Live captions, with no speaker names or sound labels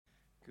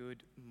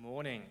Good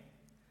morning.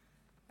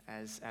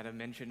 As Adam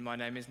mentioned, my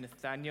name is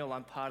Nathaniel.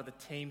 I'm part of the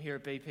team here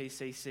at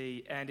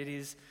BPCC, and it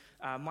is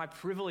my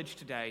privilege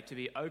today to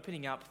be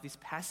opening up this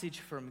passage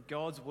from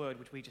God's Word,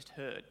 which we just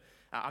heard.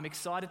 I'm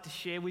excited to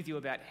share with you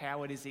about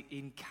how it is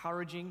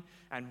encouraging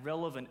and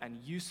relevant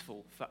and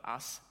useful for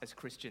us as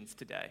Christians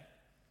today.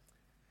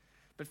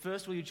 But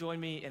first, will you join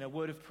me in a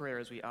word of prayer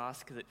as we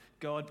ask that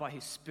God, by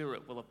His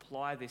Spirit, will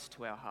apply this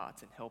to our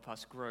hearts and help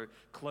us grow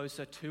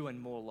closer to and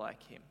more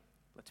like Him.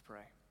 Let's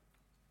pray.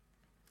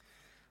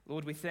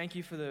 Lord, we thank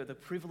you for the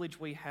privilege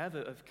we have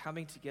of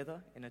coming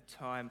together in a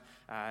time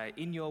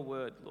in your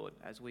word, Lord,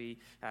 as we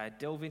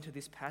delve into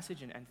this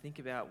passage and think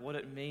about what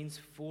it means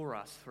for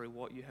us through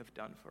what you have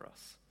done for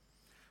us.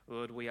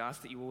 Lord, we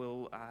ask that you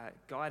will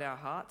guide our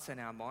hearts and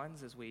our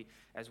minds as we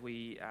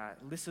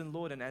listen,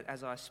 Lord, and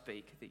as I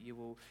speak, that you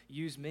will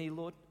use me,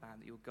 Lord,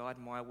 that you will guide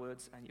my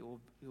words and you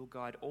will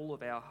guide all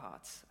of our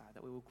hearts,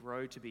 that we will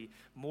grow to be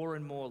more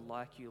and more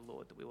like you,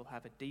 Lord, that we will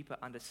have a deeper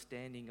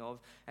understanding of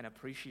and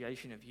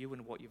appreciation of you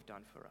and what you've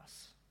done for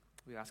us.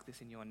 We ask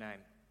this in your name.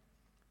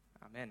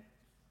 Amen.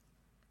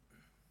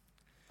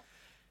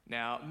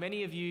 Now,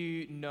 many of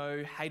you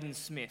know Hayden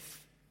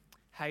Smith.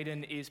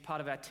 Hayden is part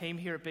of our team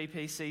here at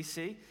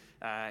BPCC.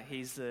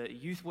 He's a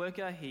youth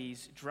worker,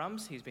 he's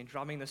drums, he's been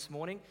drumming this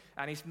morning,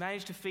 and he's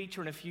managed to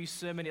feature in a few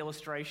sermon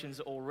illustrations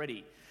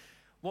already.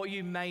 What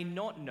you may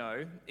not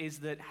know is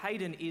that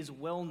Hayden is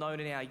well known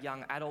in our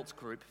young adults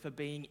group for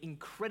being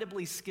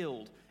incredibly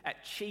skilled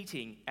at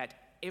cheating at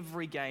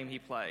every game he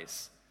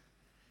plays.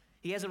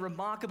 He has a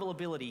remarkable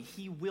ability.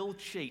 He will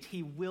cheat.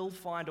 He will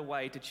find a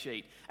way to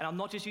cheat. And I'm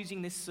not just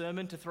using this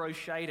sermon to throw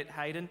shade at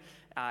Hayden.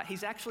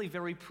 He's actually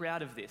very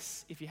proud of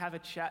this. If you have a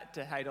chat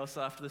to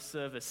Haydos after the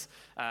service,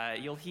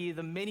 you'll hear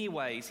the many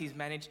ways he's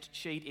managed to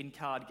cheat in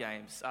card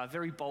games,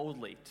 very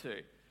boldly too.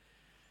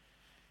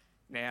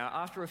 Now,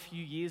 after a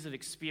few years of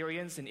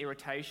experience and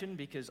irritation,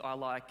 because I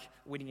like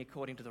winning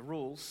according to the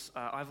rules,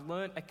 I've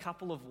learnt a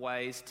couple of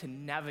ways to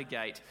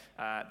navigate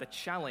the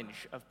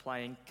challenge of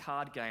playing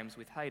card games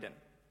with Hayden.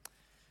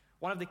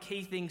 One of the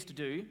key things to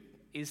do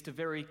is to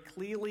very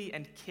clearly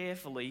and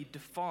carefully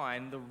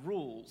define the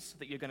rules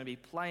that you're going to be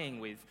playing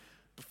with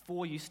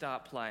before you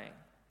start playing.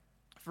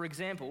 For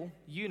example,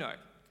 Uno.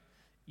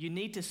 You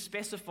need to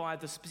specify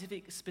the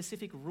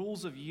specific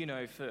rules of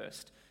Uno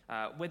first.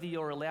 Whether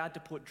you're allowed to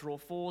put draw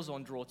fours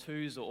on draw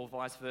twos or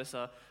vice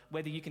versa,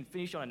 whether you can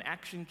finish on an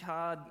action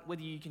card,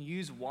 whether you can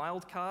use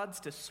wild cards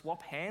to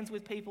swap hands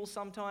with people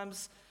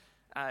sometimes.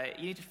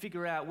 You need to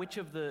figure out which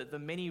of the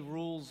many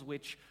rules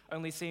which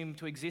only seem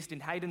to exist in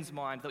Hayden's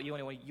mind that you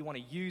want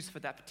to use for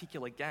that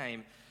particular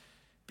game,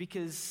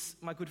 because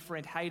my good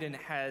friend Hayden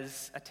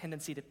has a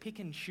tendency to pick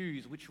and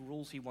choose which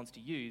rules he wants to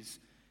use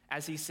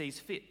as he sees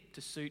fit to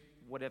suit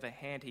whatever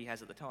hand he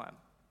has at the time.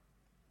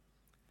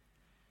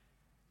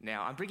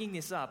 Now, I'm bringing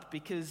this up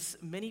because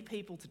many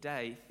people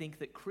today think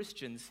that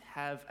Christians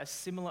have a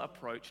similar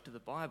approach to the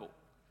Bible.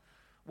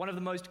 One of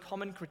the most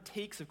common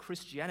critiques of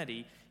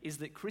Christianity is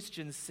that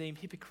Christians seem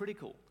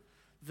hypocritical,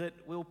 that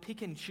we'll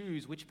pick and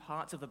choose which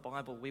parts of the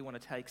Bible we want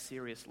to take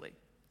seriously.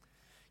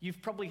 You've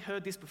probably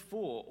heard this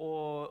before,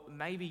 or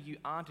maybe you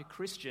aren't a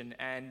Christian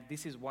and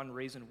this is one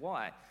reason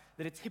why,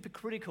 that it's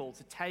hypocritical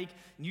to take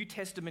New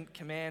Testament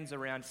commands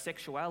around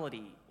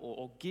sexuality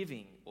or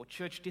giving or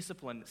church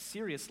discipline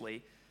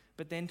seriously,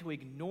 but then to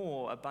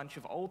ignore a bunch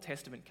of Old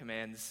Testament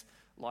commands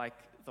like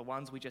the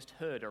ones we just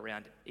heard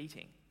around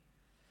eating.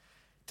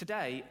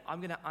 Today, I'm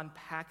going to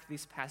unpack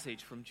this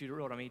passage from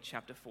Deuteronomy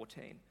chapter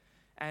 14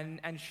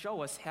 and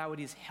show us how it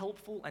is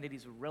helpful and it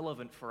is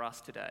relevant for us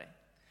today.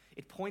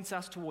 It points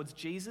us towards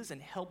Jesus and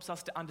helps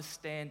us to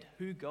understand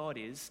who God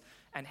is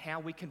and how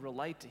we can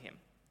relate to Him.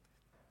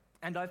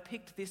 And I've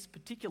picked this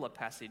particular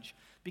passage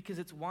because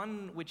it's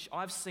one which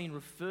I've seen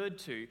referred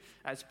to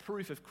as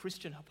proof of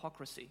Christian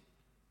hypocrisy.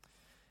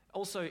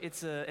 Also,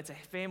 it's a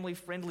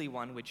family-friendly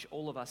one which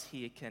all of us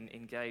here can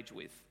engage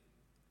with.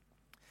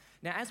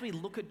 Now, as we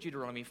look at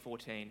Deuteronomy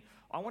 14,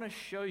 I want to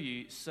show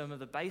you some of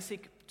the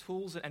basic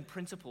tools and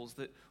principles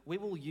that we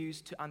will use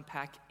to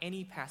unpack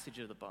any passage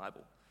of the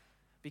Bible,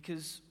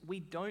 because we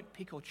don't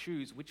pick or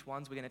choose which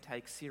ones we're going to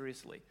take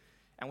seriously,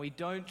 and we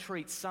don't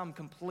treat some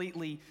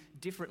completely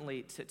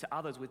differently to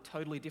others with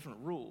totally different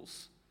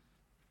rules.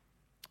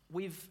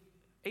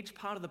 Each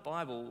part of the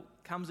Bible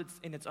comes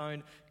in its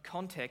own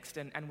context,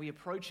 and we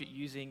approach it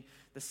using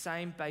the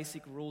same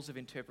basic rules of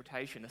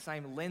interpretation, the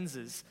same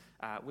lenses,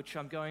 which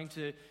I'm going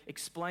to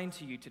explain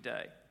to you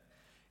today.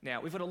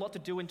 Now, we've got a lot to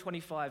do in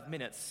 25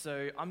 minutes,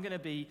 so I'm going to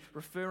be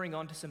referring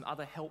on to some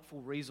other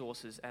helpful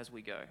resources as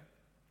we go.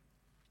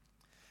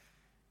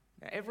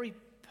 Now, every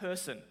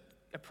person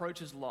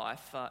approaches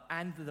life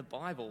and the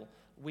Bible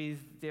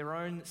with their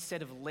own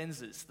set of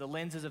lenses, the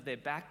lenses of their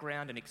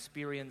background and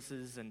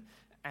experiences,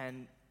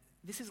 and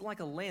this is like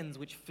a lens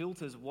which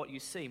filters what you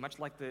see, much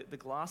like the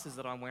glasses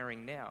that I'm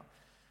wearing now.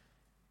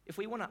 If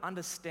we want to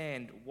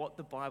understand what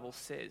the Bible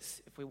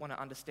says, if we want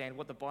to understand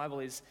what the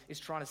Bible is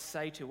trying to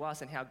say to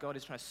us and how God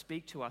is trying to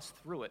speak to us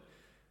through it,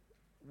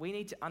 we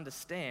need to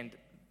understand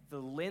the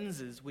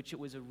lenses which it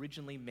was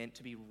originally meant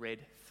to be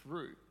read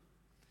through.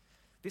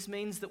 This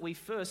means that we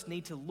first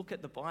need to look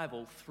at the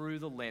Bible through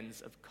the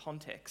lens of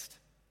context.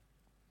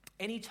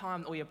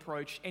 Anytime that we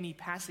approach any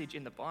passage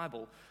in the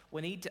Bible,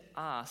 we need to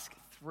ask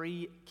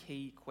three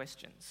key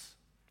questions: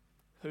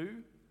 who,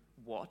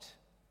 what,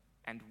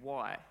 and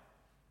why.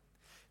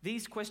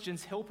 These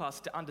questions help us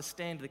to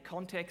understand the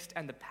context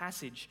and the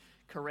passage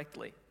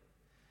correctly.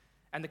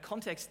 And the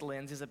context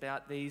lens is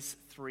about these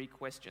three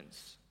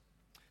questions.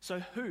 So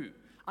who?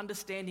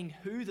 Understanding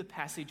who the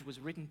passage was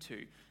written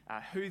to,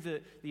 who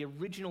the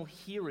original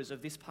hearers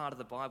of this part of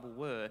the Bible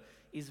were,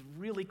 is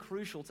really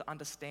crucial to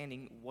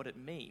understanding what it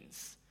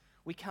means.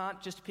 We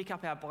can't just pick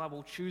up our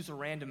Bible, choose a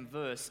random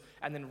verse,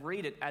 and then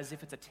read it as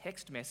if it's a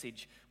text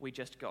message we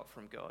just got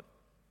from God.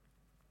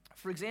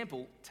 For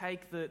example,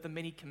 take the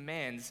many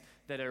commands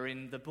that are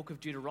in the book of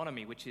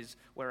Deuteronomy, which is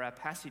where our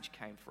passage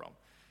came from.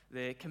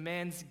 They're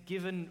commands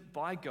given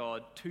by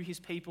God to his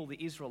people,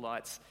 the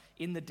Israelites,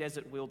 in the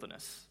desert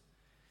wilderness.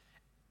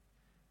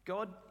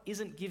 God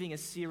isn't giving a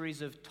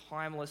series of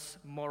timeless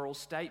moral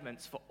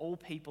statements for all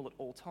people at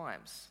all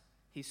times.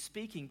 He's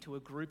speaking to a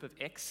group of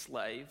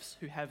ex-slaves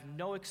who have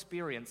no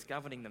experience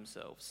governing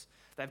themselves.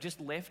 They've just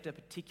left a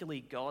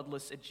particularly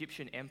godless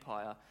Egyptian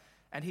empire,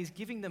 and he's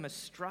giving them a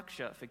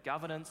structure for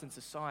governance and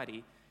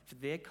society for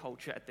their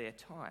culture at their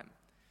time.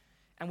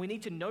 And we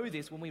need to know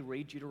this when we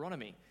read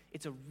Deuteronomy.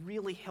 It's a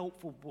really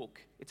helpful book.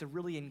 It's a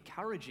really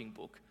encouraging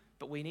book,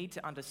 but we need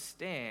to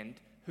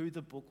understand who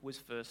the book was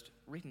first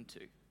written to.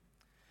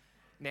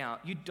 Now,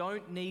 you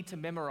don't need to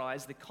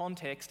memorize the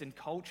context and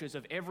cultures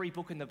of every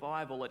book in the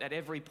Bible at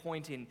every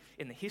point in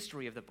the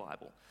history of the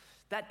Bible.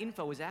 That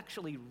info is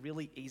actually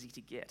really easy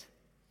to get.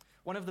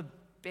 One of the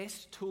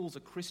best tools a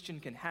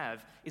Christian can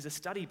have is a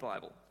study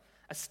Bible.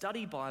 A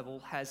study Bible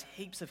has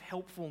heaps of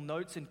helpful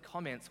notes and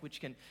comments which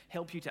can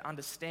help you to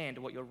understand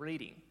what you're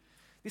reading.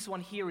 This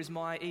one here is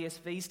my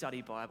ESV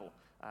study Bible.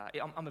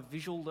 I'm a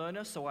visual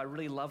learner, so I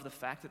really love the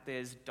fact that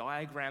there's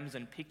diagrams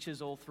and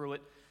pictures all through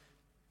it.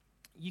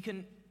 You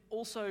can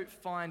also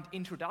find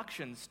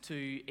introductions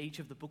to each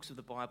of the books of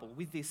the Bible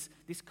with this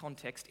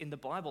context in the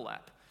Bible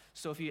app.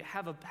 So if you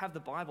have the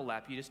Bible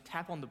app, you just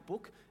tap on the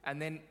book,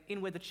 and then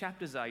in where the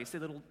chapters are, you see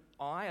the little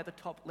eye at the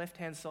top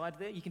left-hand side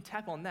there. You can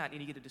tap on that,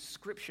 and you get a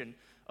description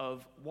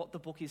of what the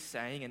book is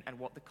saying and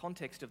what the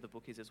context of the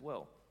book is as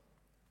well.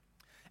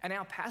 And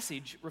our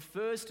passage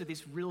refers to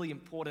this really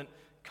important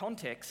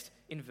context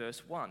in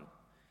verse 1.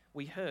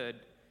 We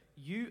heard,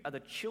 "You are the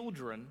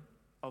children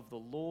of the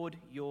Lord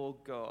your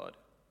God.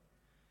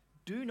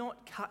 Do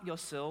not cut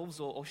yourselves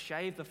or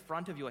shave the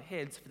front of your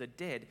heads for the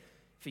dead,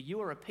 for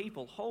you are a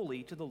people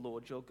holy to the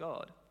Lord your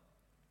God."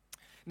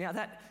 Now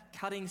that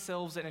cutting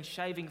selves and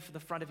shaving for the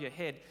front of your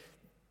head,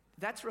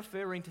 that's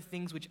referring to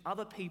things which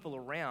other people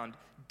around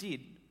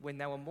did when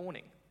they were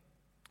mourning.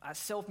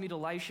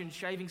 Self-mutilation,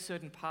 shaving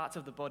certain parts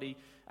of the body,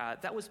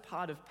 that was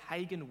part of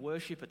pagan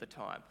worship at the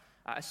time,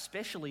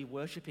 especially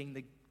worshipping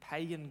the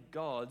pagan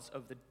gods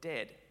of the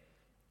dead.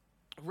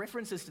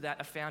 References to that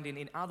are found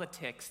in other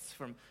texts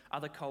from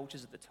other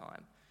cultures at the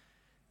time.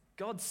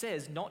 God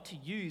says not to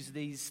use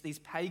these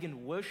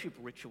pagan worship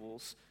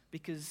rituals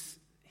because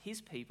his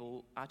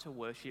people are to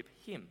worship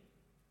him.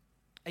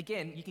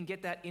 Again, you can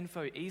get that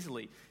info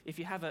easily. If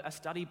you have a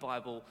study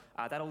Bible,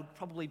 that'll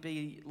probably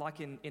be like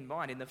in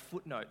mine, in the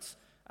footnotes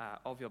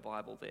of your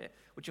Bible there,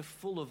 which are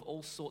full of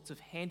all sorts of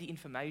handy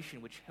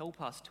information which help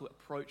us to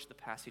approach the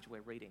passage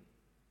we're reading.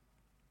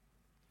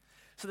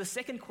 So the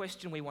second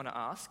question we want to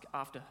ask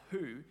after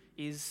who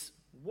is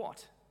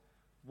what?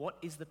 What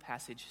is the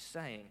passage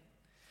saying?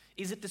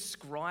 Is it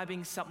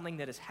describing something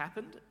that has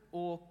happened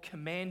or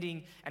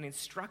commanding an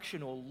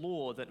instruction or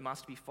law that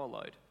must be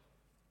followed?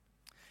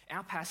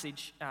 Our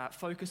passage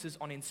focuses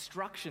on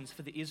instructions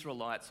for the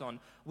Israelites on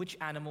which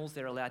animals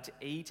they're allowed to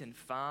eat and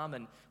farm,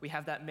 and we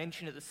have that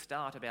mention at the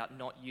start about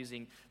not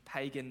using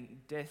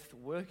pagan death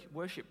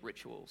worship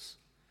rituals.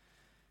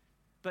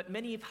 But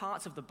many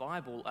parts of the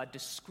Bible are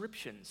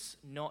descriptions,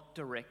 not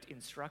direct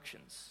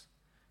instructions.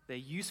 They're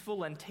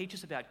useful and teach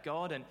us about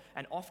God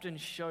and often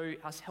show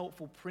us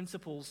helpful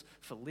principles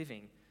for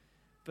living.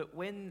 But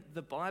when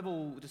the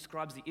Bible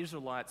describes the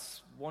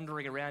Israelites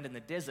wandering around in the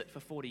desert for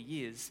 40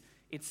 years,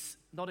 it's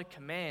not a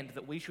command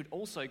that we should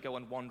also go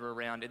and wander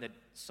around in the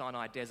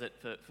Sinai desert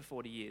for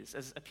 40 years,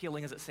 as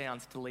appealing as it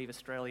sounds to leave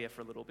Australia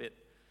for a little bit.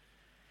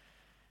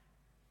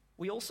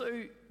 We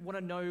also want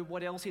to know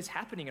what else is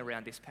happening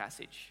around this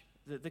passage.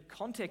 The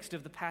context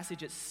of the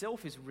passage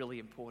itself is really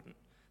important.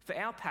 For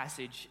our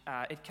passage,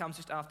 it comes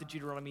just after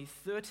Deuteronomy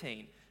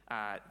 13,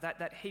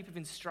 that heap of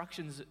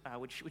instructions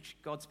which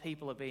God's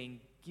people are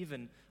being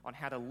given on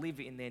how to live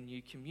in their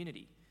new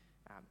community.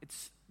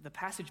 The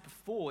passage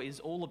before is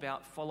all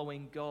about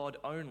following God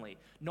only,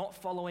 not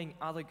following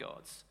other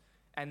gods.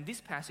 And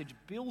this passage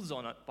builds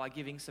on it by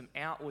giving some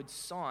outward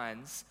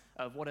signs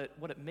of what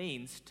it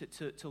means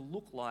to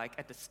look like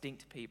a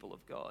distinct people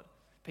of God,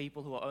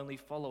 people who are only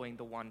following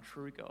the one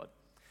true God.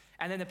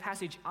 And then the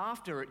passage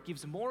after it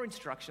gives more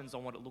instructions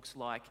on what it looks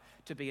like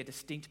to be a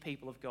distinct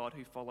people of God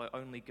who follow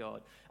only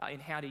God, in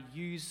how the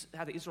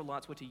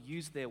Israelites were to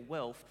use their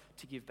wealth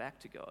to give back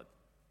to God.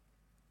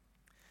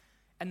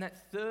 And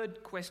that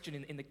third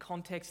question in the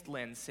context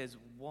lens says,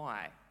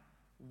 why?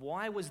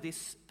 Why was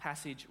this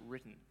passage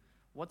written?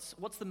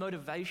 What's the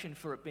motivation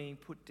for it being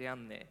put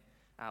down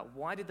there?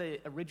 Why did the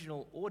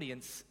original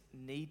audience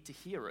need to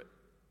hear it?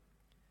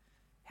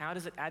 How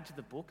does it add to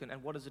the book,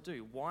 and what does it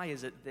do? Why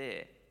is it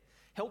there?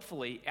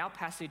 Helpfully, our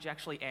passage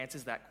actually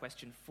answers that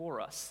question for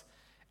us.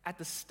 At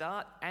the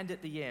start and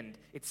at the end,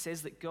 it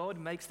says that God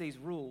makes these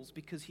rules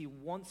because he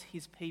wants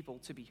his people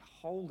to be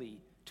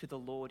holy to the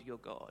Lord your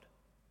God.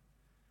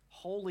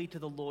 Holy to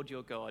the Lord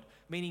your God,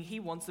 meaning he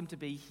wants them to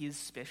be his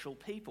special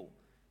people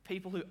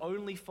who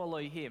only follow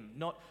him,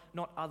 not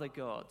other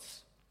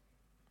gods.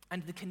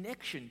 And the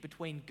connection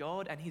between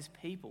God and his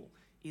people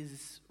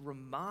is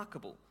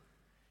remarkable.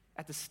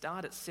 At the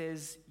start it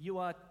says, you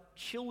are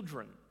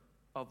children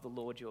of the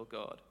Lord your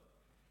God,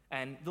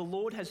 and the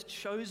Lord has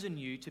chosen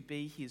you to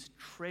be his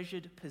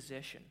treasured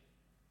possession.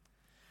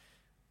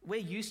 We're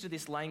used to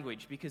this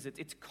language because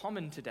it's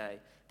common today,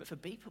 but for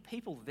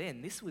people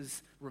then, this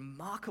was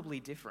remarkably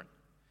different.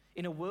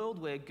 In a world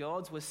where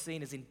gods were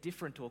seen as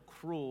indifferent or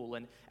cruel,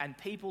 and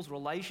people's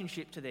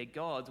relationship to their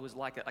gods was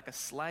like a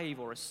slave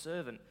or a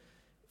servant,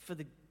 for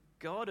the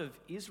God of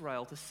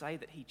Israel to say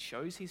that he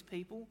chose his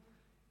people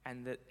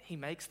and that he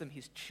makes them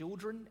his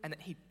children and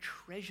that he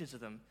treasures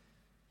them,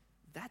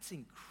 that's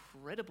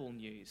incredible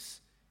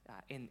news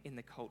in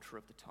the culture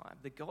of the time.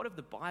 The God of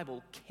the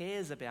Bible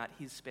cares about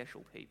his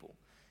special people,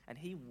 and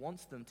he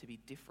wants them to be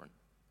different.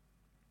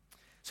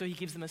 So he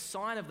gives them a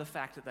sign of the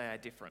fact that they are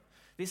different.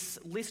 This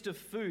list of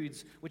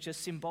foods which are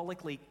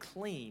symbolically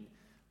clean,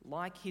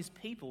 like his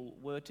people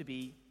were to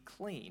be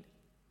clean.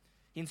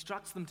 He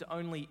instructs them to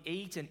only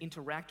eat and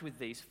interact with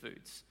these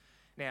foods.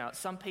 Now,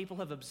 some people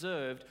have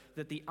observed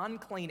that the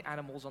unclean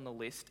animals on the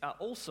list are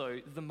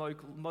also the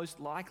most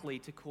likely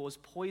to cause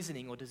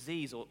poisoning or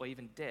disease or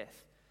even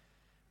death.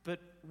 But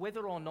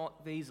whether or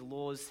not these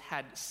laws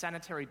had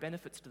sanitary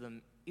benefits to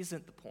them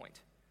isn't the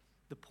point.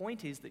 The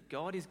point is that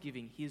God is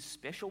giving his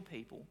special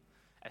people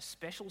a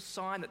special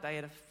sign that they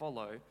are to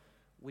follow,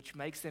 which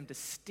makes them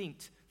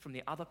distinct from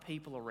the other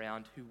people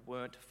around who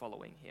weren't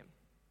following him.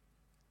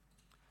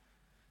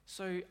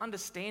 So,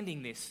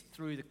 understanding this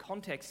through the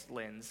context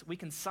lens, we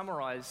can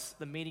summarize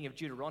the meaning of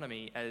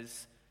Deuteronomy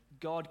as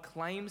God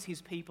claims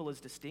his people as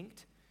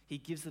distinct. He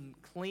gives them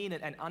clean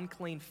and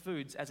unclean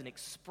foods as an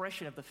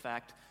expression of the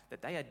fact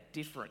that they are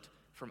different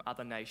from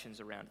other nations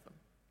around them.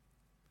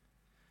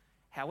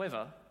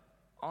 However,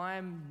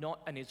 I'm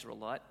not an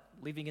Israelite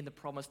living in the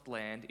promised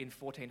land in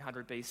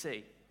 1400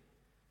 BC.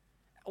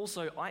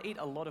 Also, I eat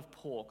a lot of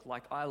pork,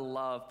 like I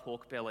love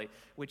pork belly,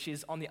 which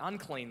is on the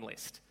unclean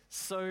list.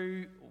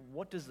 So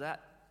what does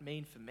that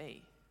mean for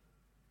me?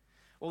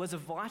 Well, there's a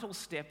vital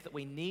step that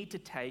we need to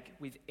take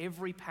with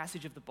every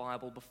passage of the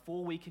Bible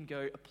before we can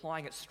go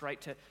applying it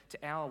straight to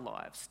our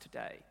lives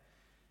today.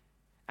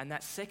 And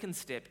that second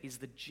step is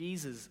the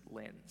Jesus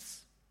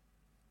lens.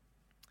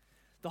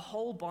 The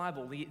whole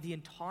Bible, the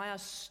entire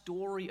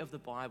story of the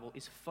Bible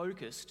is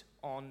focused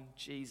on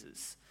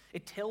Jesus.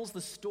 It tells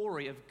the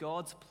story of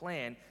God's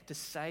plan to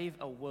save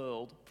a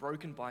world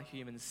broken by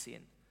human sin.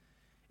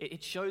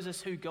 It shows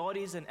us who God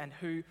is and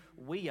who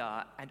we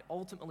are, and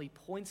ultimately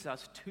points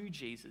us to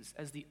Jesus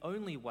as the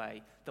only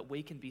way that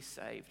we can be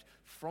saved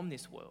from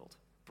this world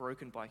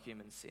broken by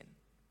human sin.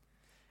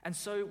 And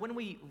so when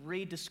we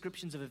read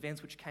descriptions of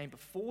events which came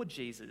before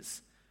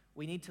Jesus,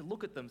 we need to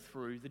look at them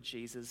through the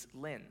Jesus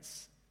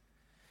lens.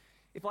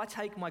 If I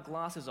take my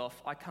glasses off,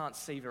 I can't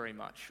see very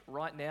much.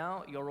 Right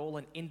now, you're all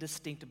an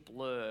indistinct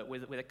blur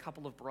with a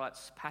couple of bright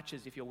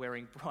patches if you're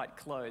wearing bright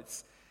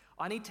clothes.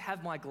 I need to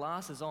have my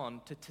glasses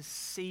on to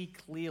see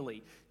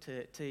clearly,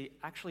 to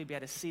actually be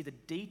able to see the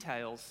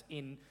details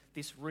in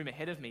this room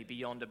ahead of me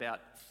beyond about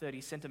 30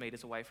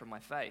 centimeters away from my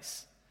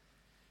face.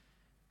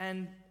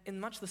 And in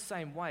much the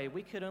same way,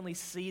 we could only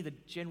see the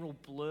general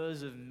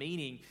blurs of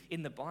meaning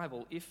in the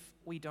Bible if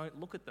we don't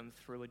look at them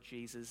through a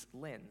Jesus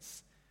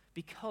lens,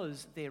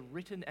 because they're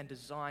written and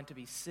designed to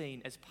be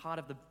seen as part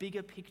of the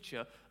bigger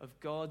picture of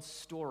God's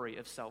story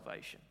of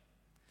salvation.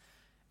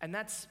 And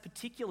that's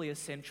particularly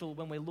essential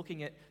when we're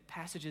looking at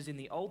passages in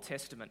the Old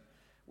Testament,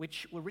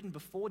 which were written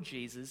before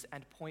Jesus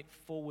and point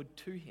forward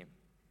to him.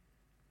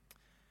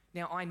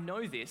 Now, I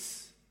know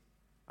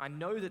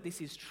that this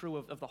is true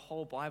of the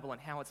whole Bible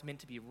and how it's meant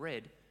to be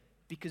read,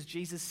 because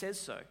Jesus says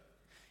so.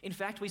 In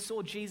fact, we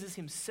saw Jesus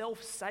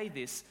himself say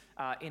this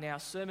in our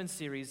sermon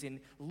series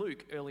in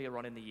Luke earlier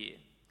on in the year.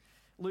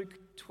 Luke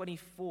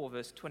 24,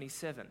 verse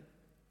 27.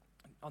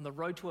 On the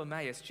road to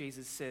Emmaus,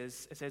 Jesus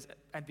says,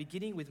 and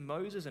beginning with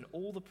Moses and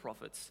all the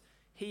prophets,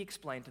 he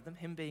explained to them,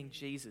 him being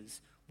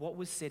Jesus, what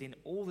was said in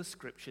all the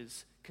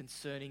scriptures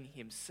concerning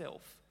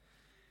himself.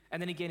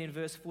 And then again in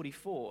verse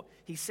 44,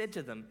 he said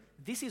to them,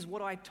 this is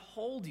what I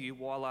told you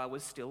while I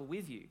was still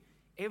with you.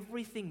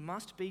 Everything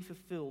must be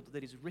fulfilled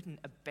that is written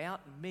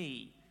about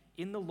me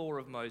in the law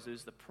of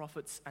Moses, the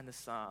prophets, and the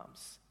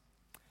Psalms.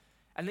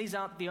 And these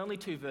aren't the only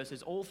two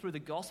verses. All through the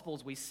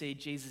Gospels, we see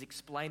Jesus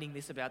explaining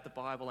this about the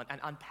Bible and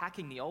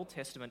unpacking the Old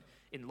Testament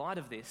in light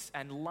of this.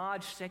 And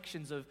large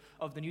sections of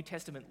the New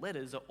Testament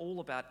letters are all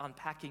about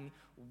unpacking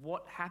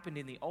what happened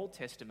in the Old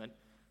Testament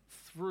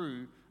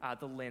through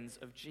the lens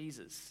of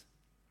Jesus.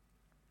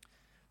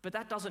 But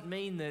that doesn't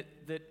mean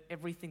that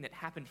everything that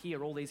happened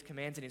here, all these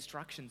commands and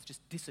instructions,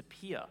 just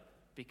disappear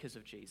because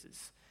of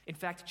Jesus. In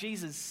fact,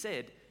 Jesus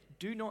said,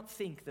 "Do not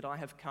think that I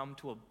have come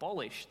to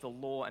abolish the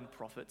law and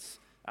prophets,"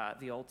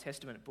 the Old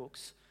Testament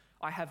books.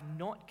 "I have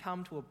not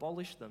come to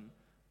abolish them,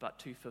 but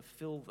to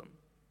fulfill them."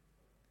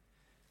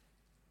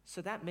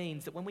 So that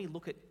means that when we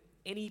look at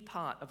any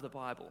part of the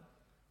Bible,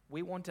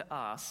 we want to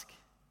ask,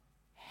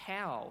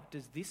 how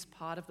does this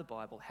part of the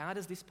Bible, how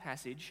does this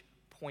passage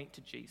point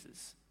to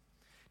Jesus?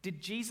 Did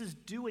Jesus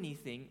do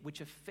anything which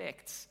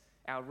affects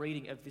our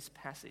reading of this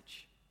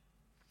passage?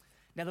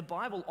 Now, the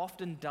Bible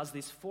often does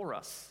this for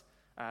us.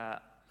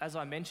 As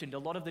I mentioned, a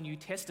lot of the New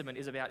Testament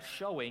is about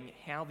showing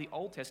how the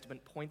Old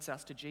Testament points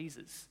us to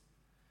Jesus.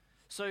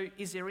 So,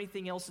 is there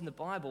anything else in the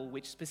Bible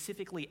which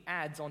specifically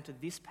adds onto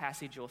this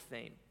passage or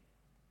theme?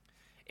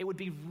 It would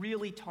be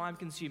really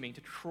time-consuming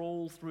to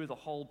trawl through the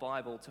whole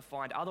Bible to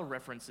find other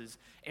references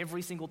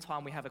every single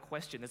time we have a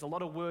question. There's a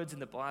lot of words in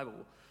the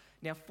Bible.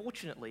 Now,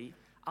 fortunately,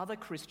 other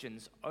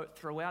Christians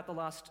throughout the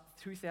last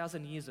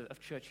 2,000 years of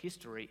church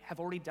history have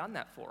already done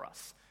that for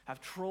us, have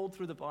trawled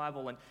through the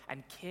Bible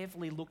and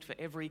carefully looked for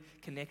every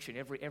connection,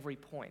 every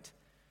point.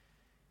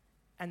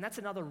 And that's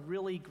another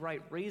really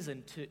great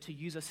reason to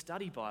use a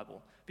study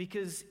Bible,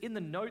 because in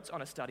the notes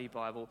on a study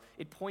Bible,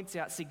 it points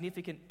out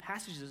significant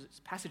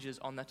passages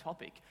on the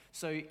topic.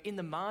 So in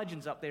the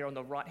margins up there on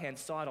the right-hand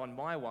side on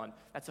my one,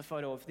 that's a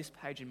photo of this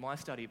page in my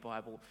study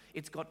Bible.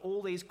 It's got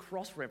all these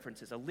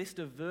cross-references, a list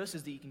of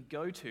verses that you can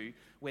go to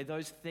where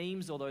those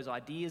themes or those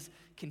ideas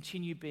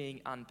continue being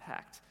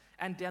unpacked.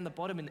 And down the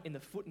bottom in the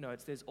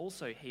footnotes, there's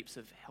also heaps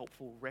of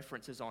helpful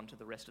references on to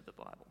the rest of the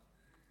Bible.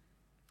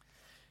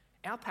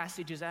 Our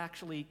passage is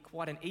actually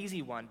quite an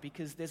easy one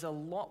because there's a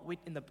lot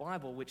in the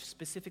Bible which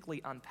specifically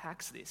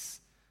unpacks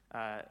this.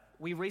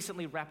 We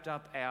recently wrapped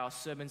up our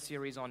sermon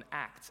series on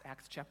Acts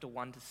chapter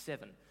 1 to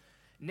 7.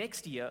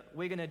 Next year,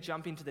 we're going to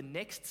jump into the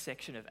next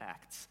section of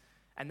Acts,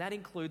 and that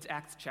includes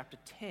Acts chapter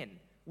 10,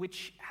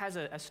 which has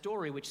a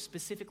story which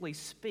specifically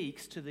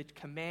speaks to the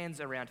commands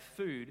around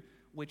food,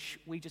 which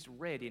we just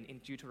read in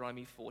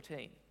Deuteronomy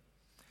 14.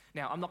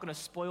 Now, I'm not going to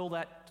spoil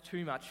that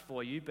too much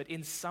for you, but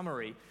in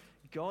summary,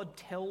 God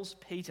tells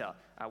Peter,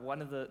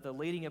 one of the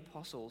leading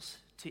apostles,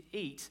 to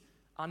eat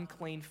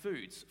unclean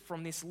foods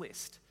from this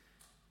list,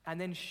 and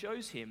then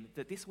shows him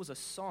that this was a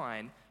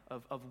sign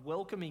of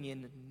welcoming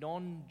in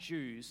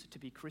non-Jews to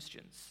be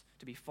Christians,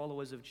 to be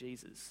followers of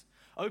Jesus.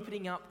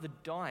 Opening up the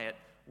diet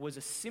was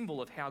a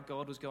symbol of how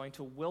God was going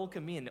to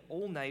welcome in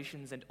all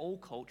nations and all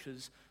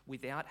cultures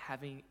without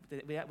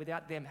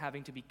them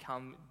having to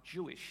become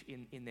Jewish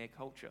in their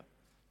culture.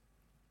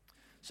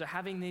 So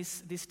having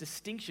this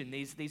distinction,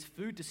 these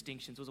food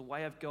distinctions, was a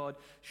way of God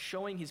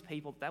showing his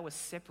people they were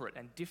separate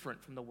and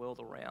different from the world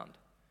around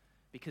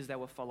because they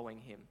were following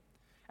him.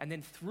 And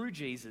then through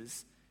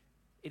Jesus,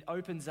 it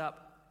opens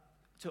up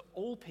to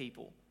all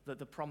people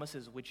the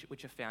promises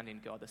which are found in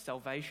God, the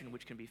salvation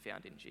which can be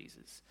found in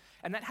Jesus.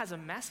 And that has a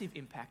massive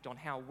impact on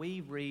how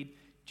we read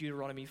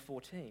Deuteronomy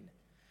 14.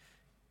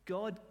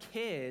 God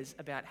cares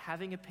about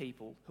having a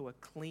people who are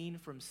clean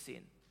from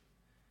sin.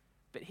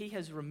 But he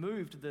has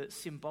removed the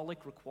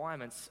symbolic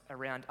requirements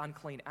around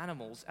unclean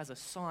animals as a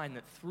sign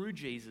that through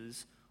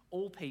Jesus,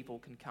 all people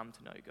can come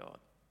to know God.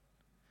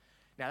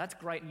 Now, that's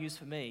great news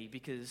for me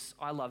because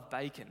I love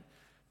bacon,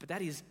 but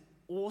that is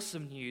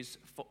awesome news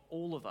for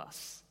all of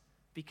us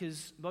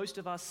because most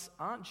of us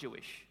aren't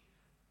Jewish,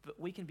 but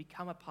we can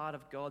become a part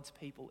of God's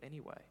people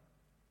anyway.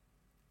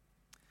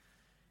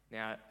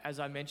 Now, as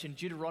I mentioned,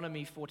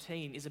 Deuteronomy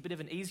 14 is a bit of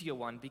an easier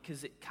one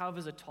because it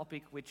covers a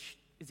topic which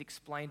is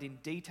explained in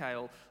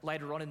detail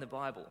later on in the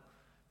Bible.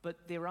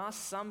 But there are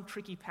some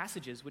tricky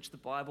passages which the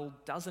Bible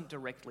doesn't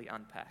directly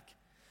unpack.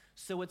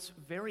 So it's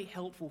very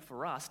helpful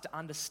for us to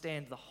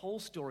understand the whole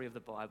story of the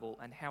Bible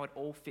and how it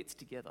all fits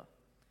together.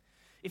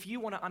 If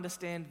you want to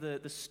understand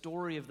the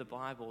story of the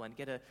Bible and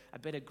get a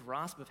better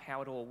grasp of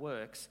how it all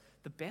works,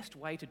 the best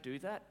way to do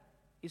that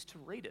is to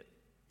read it,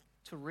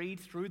 to read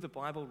through the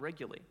Bible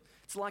regularly.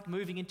 It's like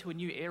moving into a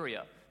new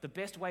area. The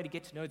best way to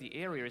get to know the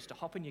area is to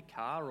hop in your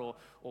car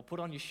or put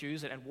on your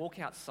shoes and walk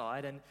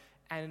outside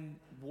and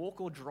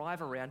walk or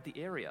drive around the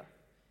area.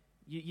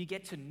 You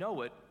get to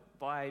know it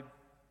by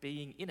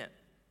being in it.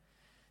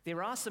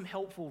 There are some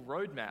helpful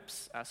road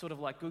maps, sort of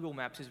like Google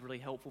Maps is really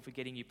helpful for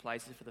getting you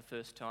places for the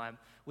first time,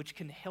 which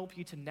can help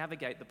you to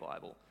navigate the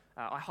Bible.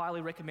 I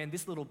highly recommend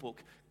this little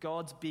book,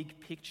 God's Big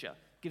Picture.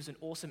 Gives an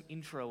awesome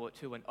intro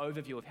to an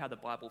overview of how the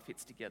Bible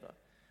fits together.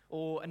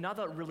 Or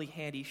another really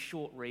handy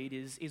short read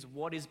is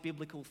What is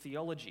Biblical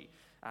Theology,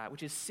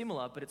 which is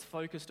similar, but it's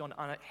focused on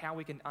how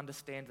we can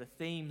understand the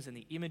themes and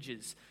the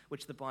images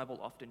which the Bible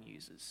often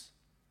uses.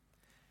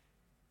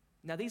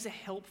 Now, these are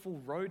helpful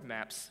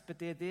roadmaps, but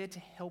they're there to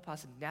help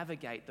us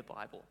navigate the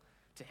Bible,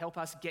 to help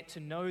us get to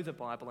know the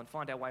Bible and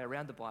find our way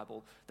around the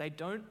Bible, they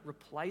don't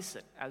replace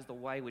it as the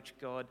way which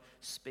God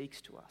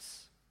speaks to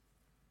us.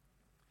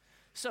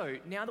 So,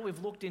 now that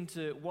we've looked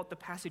into what the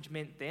passage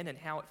meant then and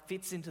how it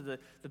fits into the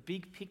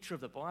big picture of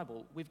the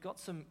Bible, we've got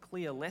some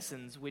clear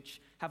lessons which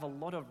have a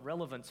lot of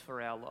relevance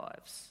for our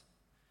lives.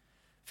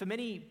 For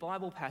many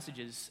Bible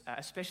passages,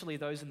 especially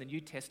those in the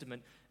New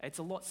Testament, it's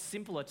a lot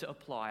simpler to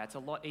apply. It's a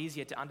lot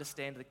easier to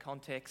understand the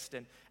context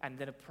and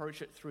then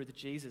approach it through the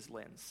Jesus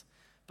lens.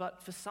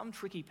 But for some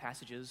tricky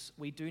passages,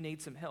 we do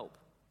need some help.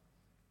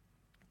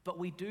 But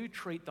we do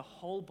treat the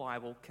whole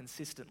Bible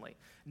consistently.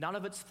 None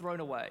of it's thrown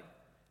away.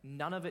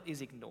 None of it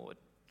is ignored.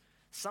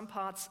 Some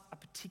parts are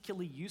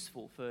particularly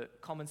useful for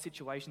common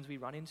situations we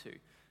run into,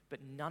 but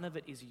none of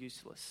it is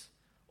useless.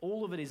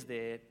 All of it is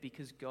there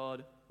because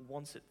God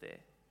wants it there.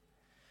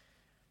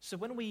 So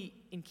when we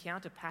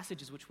encounter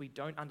passages which we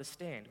don't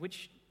understand,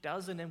 which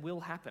does and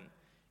will happen,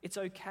 it's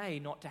okay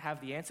not to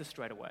have the answer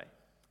straight away.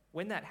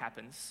 When that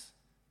happens,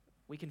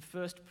 we can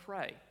first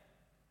pray.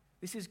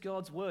 This is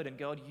God's word, and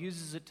God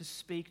uses it to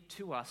speak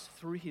to us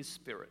through his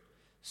Spirit,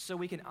 so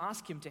we can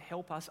ask him to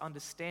help us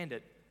understand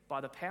it by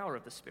the power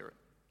of the Spirit.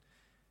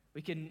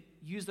 We can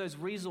use those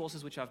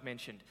resources which I've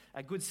mentioned.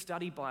 A good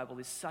study Bible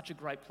is such a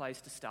great place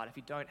to start. If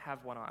you don't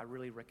have one, I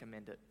really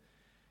recommend it.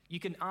 You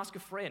can ask a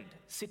friend,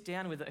 sit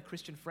down with a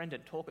Christian friend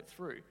and talk it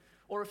through.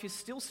 Or if you're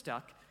still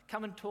stuck,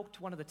 come and talk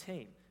to one of the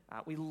team.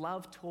 We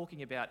love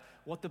talking about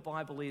what the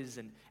Bible is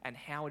and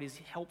how it is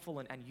helpful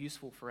and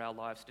useful for our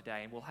lives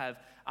today. And we'll have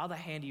other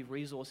handy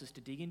resources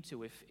to dig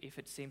into if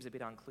it seems a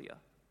bit unclear.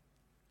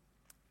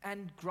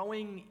 And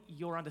growing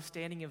your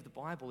understanding of the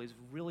Bible is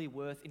really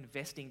worth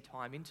investing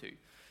time into,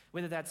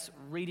 whether that's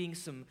reading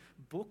some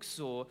books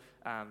or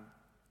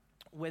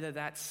whether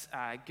that's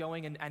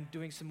going and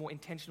doing some more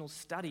intentional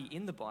study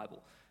in the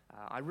Bible.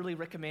 I really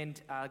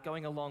recommend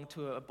going along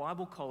to a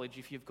Bible college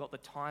if you've got the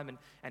time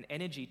and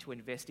energy to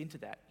invest into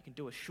that. You can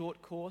do a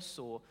short course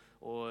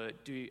or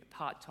do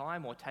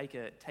part-time or take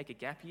a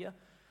gap year.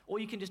 Or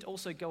you can just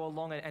also go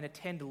along and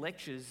attend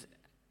lectures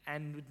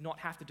and not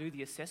have to do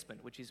the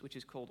assessment, which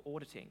is called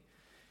auditing.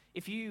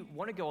 If you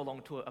want to go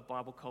along to a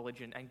Bible college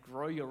and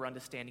grow your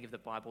understanding of the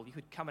Bible, you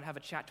could come and have a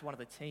chat to one of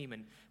the team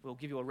and we'll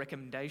give you a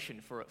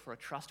recommendation for a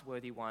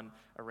trustworthy one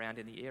around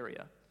in the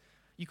area.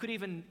 You could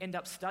even end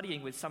up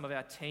studying with some of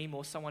our team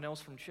or someone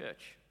else from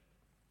church.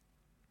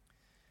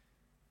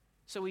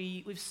 So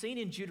we've seen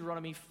in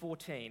Deuteronomy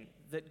 14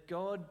 that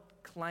God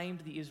claimed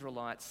the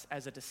Israelites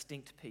as a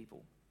distinct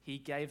people. He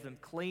gave them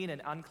clean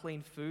and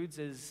unclean foods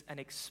as an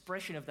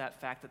expression of that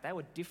fact that they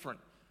were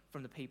different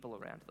from the people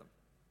around them.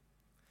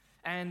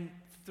 And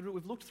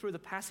we've looked through the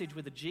passage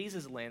with a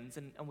Jesus lens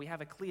and we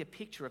have a clear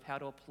picture of how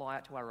to apply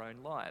it to our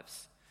own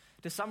lives.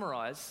 To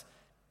summarize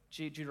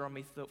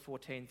Deuteronomy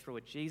 14 through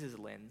a Jesus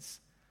lens,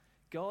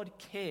 God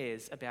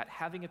cares about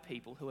having a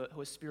people who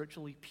are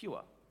spiritually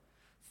pure.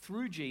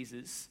 Through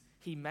Jesus,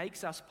 he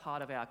makes us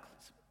part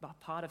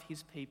of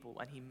his people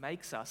and he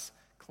makes us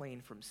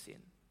clean from sin.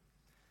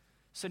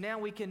 So now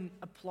we can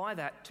apply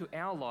that to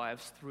our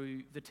lives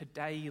through the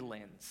today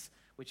lens,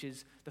 which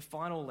is the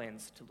final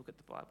lens to look at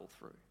the Bible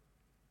through.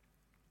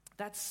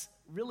 That's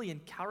really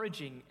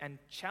encouraging and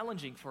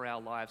challenging for our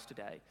lives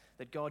today,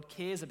 that God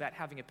cares about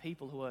having a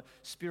people who are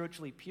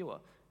spiritually pure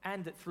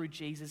and that through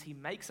Jesus he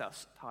makes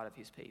us part of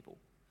his people.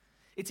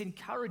 It's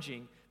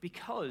encouraging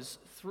because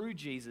through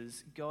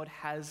Jesus, God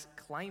has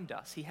claimed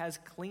us. He has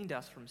cleaned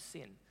us from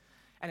sin.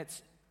 And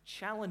it's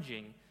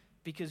challenging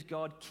because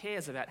God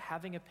cares about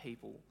having a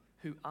people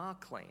who are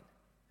clean.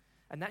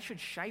 And that should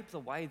shape the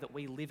way that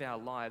we live our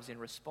lives in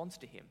response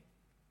to him.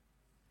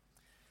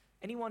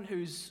 Anyone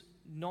who's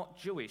not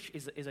Jewish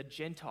is a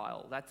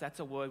Gentile. That's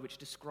a word which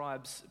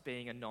describes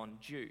being a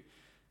non-Jew.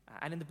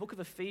 And in the book of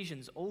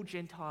Ephesians, all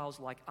Gentiles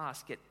like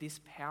us get this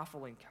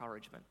powerful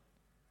encouragement.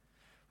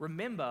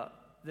 Remember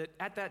that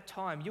at that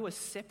time you were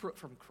separate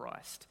from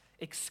Christ,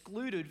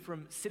 excluded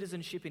from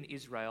citizenship in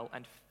Israel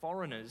and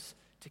foreigners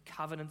to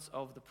covenants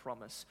of the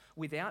promise,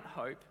 without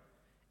hope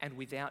and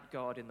without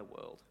God in the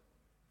world.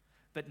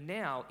 But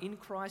now, in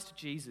Christ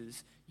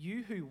Jesus,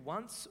 you who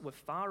once were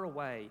far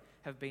away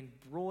have been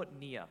brought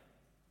near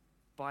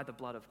by the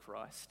blood of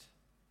Christ.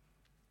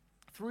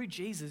 Through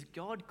Jesus,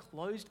 God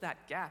closed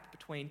that gap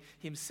between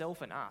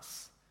himself and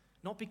us,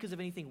 not because of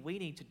anything we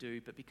need to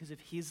do, but because of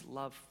his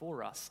love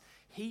for us.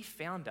 He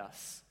found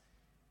us.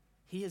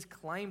 He has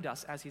claimed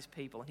us as his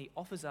people, and he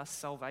offers us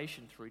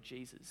salvation through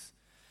Jesus.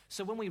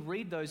 So when we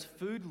read those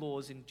food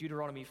laws in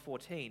Deuteronomy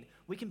 14,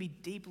 we can be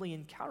deeply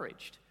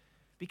encouraged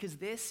because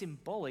they're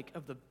symbolic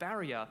of the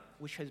barrier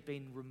which has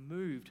been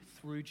removed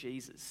through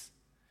Jesus.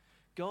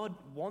 God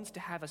wants to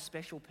have a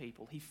special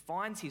people. He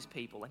finds his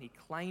people and he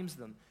claims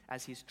them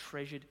as his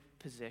treasured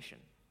possession.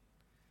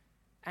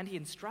 And he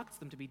instructs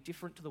them to be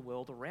different to the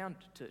world around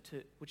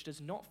which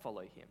does not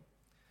follow him.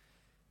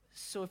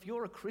 So if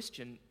you're a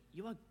Christian,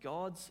 you are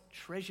God's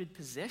treasured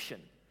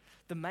possession.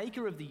 The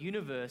maker of the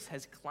universe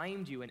has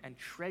claimed you and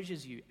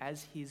treasures you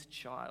as his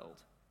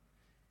child.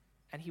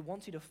 And he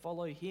wants you to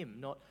follow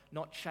him,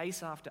 not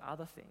chase after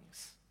other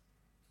things.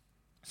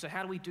 So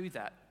how do we do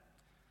that?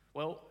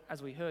 Well,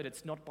 as we heard,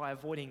 it's not by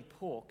avoiding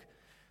pork,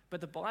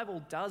 but the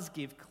Bible does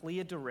give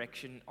clear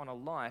direction on a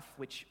life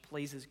which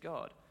pleases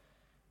God.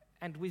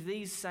 And with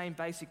these same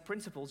basic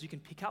principles, you can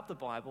pick up the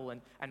Bible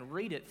and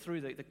read it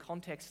through the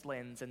context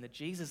lens and the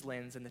Jesus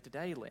lens and the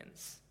today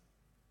lens.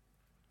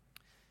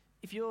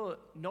 If you're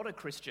not a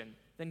Christian,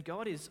 then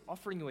God is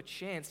offering you a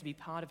chance to be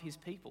part of his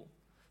people.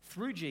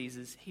 Through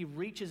Jesus, he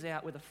reaches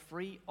out with a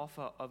free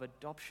offer of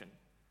adoption.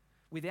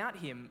 Without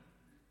him,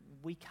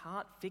 we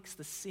can't fix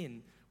the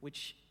sin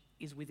which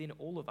is within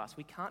all of us.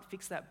 We can't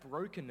fix that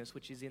brokenness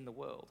which is in the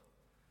world.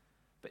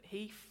 But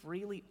he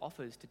freely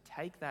offers to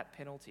take that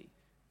penalty.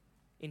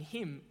 In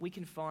him, we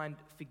can find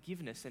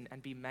forgiveness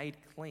and be made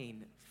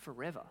clean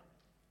forever.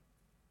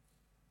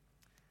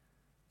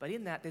 But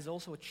in that, there's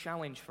also a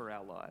challenge for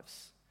our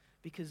lives,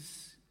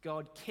 because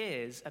God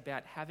cares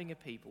about having a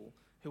people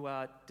who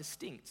are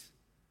distinct,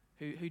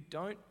 who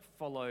don't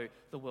follow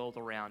the world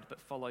around,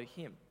 but follow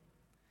him.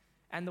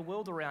 And the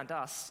world around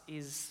us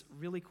is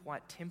really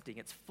quite tempting.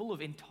 It's full of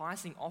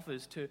enticing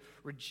offers to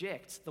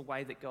reject the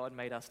way that God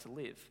made us to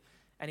live,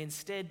 and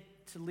instead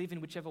to live in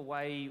whichever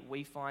way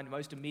we find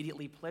most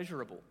immediately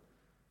pleasurable.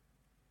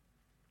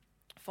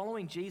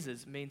 Following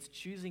Jesus means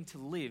choosing to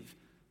live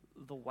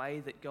the way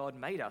that God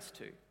made us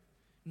to,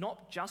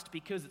 not just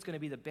because it's going to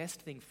be the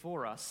best thing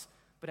for us,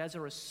 but as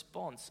a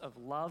response of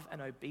love and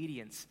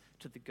obedience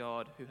to the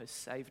God who has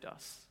saved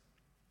us.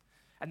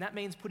 And that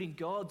means putting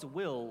God's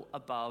will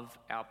above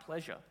our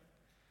pleasure,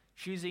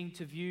 choosing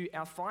to view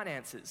our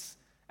finances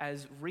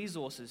as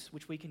resources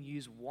which we can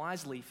use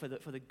wisely for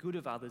the good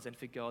of others and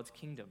for God's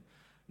kingdom,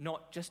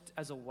 not just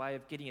as a way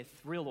of getting a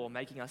thrill or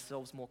making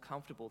ourselves more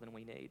comfortable than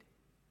we need.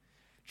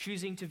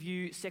 Choosing to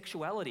view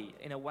sexuality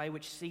in a way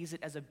which sees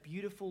it as a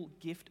beautiful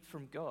gift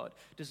from God,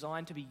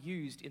 designed to be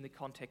used in the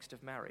context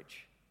of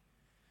marriage.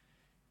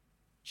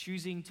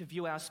 Choosing to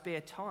view our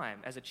spare time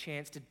as a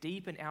chance to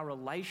deepen our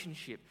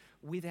relationship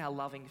with our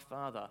loving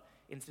Father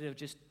instead of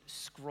just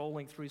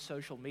scrolling through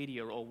social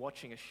media or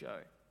watching a show.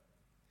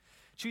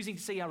 Choosing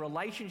to see our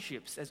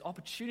relationships as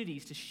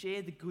opportunities to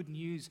share the good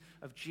news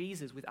of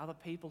Jesus with other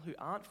people who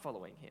aren't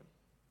following him.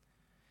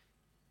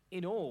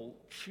 In all,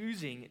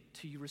 choosing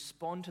to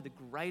respond to the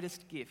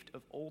greatest gift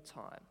of all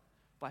time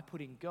by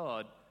putting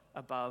God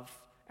above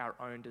our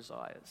own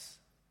desires.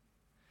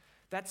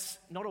 That's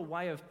not a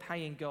way of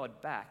paying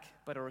God back,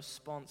 but a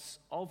response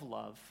of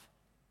love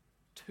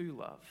to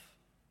love.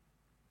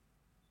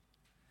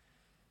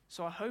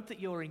 So I hope that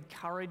you're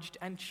encouraged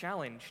and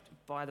challenged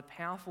by the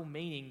powerful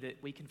meaning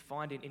that we can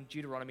find in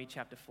Deuteronomy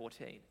chapter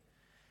 14.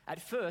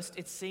 At first,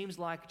 it seems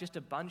like just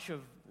a bunch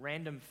of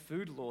random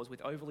food laws with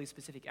overly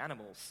specific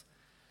animals.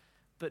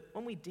 But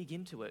when we dig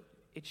into it,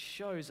 it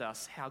shows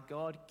us how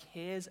God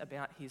cares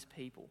about his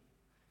people.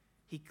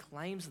 He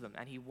claims them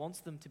and he wants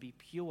them to be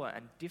pure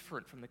and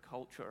different from the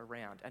culture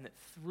around. And that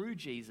through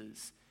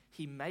Jesus,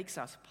 he makes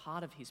us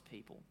part of his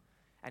people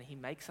and he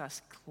makes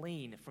us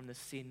clean from the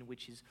sin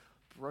which has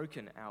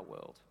broken our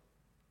world.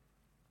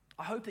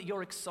 I hope that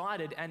you're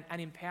excited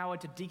and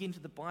empowered to dig into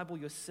the Bible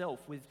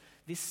yourself with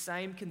this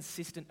same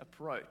consistent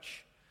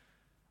approach.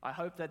 I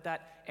hope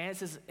that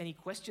answers any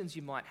questions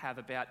you might have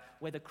about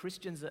whether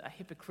Christians are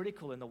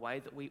hypocritical in the way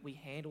that we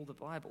handle the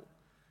Bible.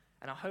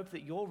 And I hope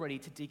that you're ready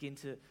to dig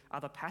into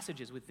other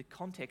passages with the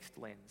context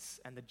lens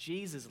and the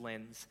Jesus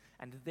lens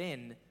and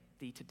then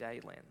the today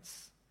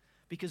lens.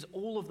 Because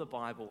all of the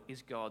Bible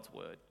is God's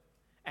word.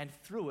 And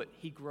through it,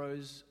 he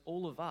grows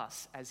all of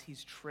us as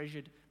his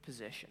treasured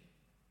possession.